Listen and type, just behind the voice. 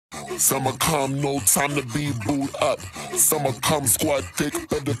Summer come, no time to be booed up. Summer come, squad thick,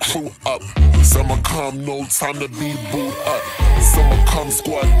 better crew up. Summer come, no time to be booed up. Summer come,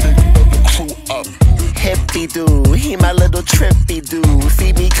 squad thick, better crew up. Hippie dude, he my little trippy dude.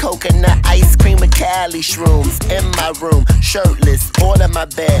 Feed me coconut ice cream with Cali shrooms. In my room, shirtless, all in my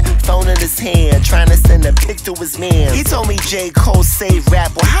bed, phone in his hand, trying to send a pic to his man. He told me J. Cole saved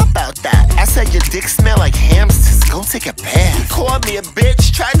rap, well how about that? I said your dick smell like hamsters, go take a bath. He called me a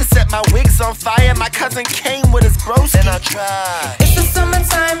bitch, tried to set my wigs on fire. My cousin came with his broski, and I tried. It's the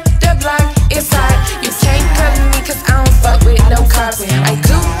summertime, the block is hot. You can't cover me cause I don't fuck with no cops. I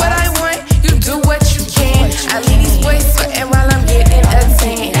do what I want, you do what you can. I leave these boys sweating while I'm getting a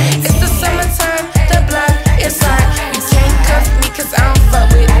tan. It's the summertime, the block is hot. You can't cuff me cause I don't fuck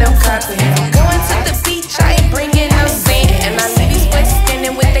with no cops. I'm going to the beach, I ain't bringing no sand. And I leave these boys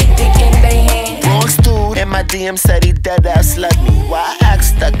standing with they dick in their hand. Bronx dude in my DM said he dead ass love me. Why I act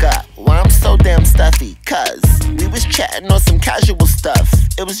stuck up? Why I'm so damn stuffy? Cause we was chatting on some casual stuff.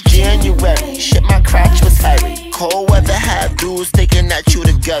 It was January, shit my crotch was hairy. Cold weather had dudes thinking that you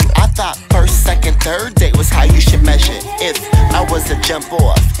together. I thought first, second, third date was how you should measure. If I was a jump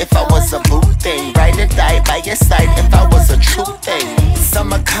off, if I was a boot thing, ride or die by your side if I was a true thing.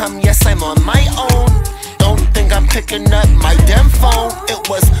 Summer come, yes I'm on my own. Don't think I'm picking up my damn phone. It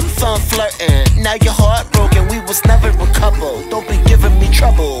was fun flirting, now you're heartbroken. We was never a couple, don't be giving me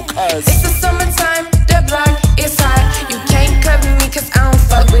trouble. Cause it's the summertime, the block is hot. You can't cover me cause I don't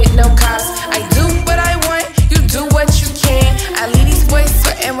fuck with no cops. I do what I want, you do what you can. I leave these boys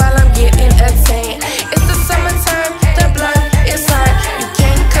sweating while I'm getting a tan. It's the summertime, the block is hot. You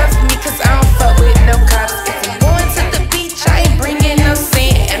can't cover me cause I don't fuck with no cops. If I'm going to the beach, I ain't bringing no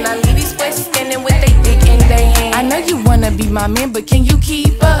sand. And I leave these boys standing with they dick in their hand. I know you wanna be my man, but can you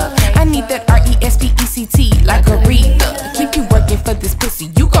keep up? I need that RESPECT like a reader. Keep you working for this pussy,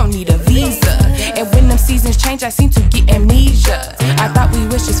 you gon' need a visa. And when them seasons change, I seem to get amnesia. I thought we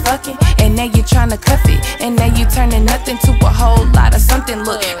was just fucking, and now you're trying to cuff it. And now you turning nothing to a whole lot of something.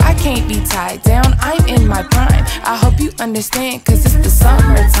 Look, I can't be tied down, I'm in my prime. I hope you understand, cause it's the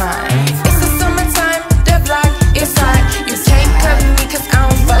summertime. It's the summertime, the block is hot. You can't cover me cause I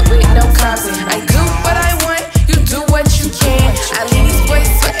don't fuck with no cops. I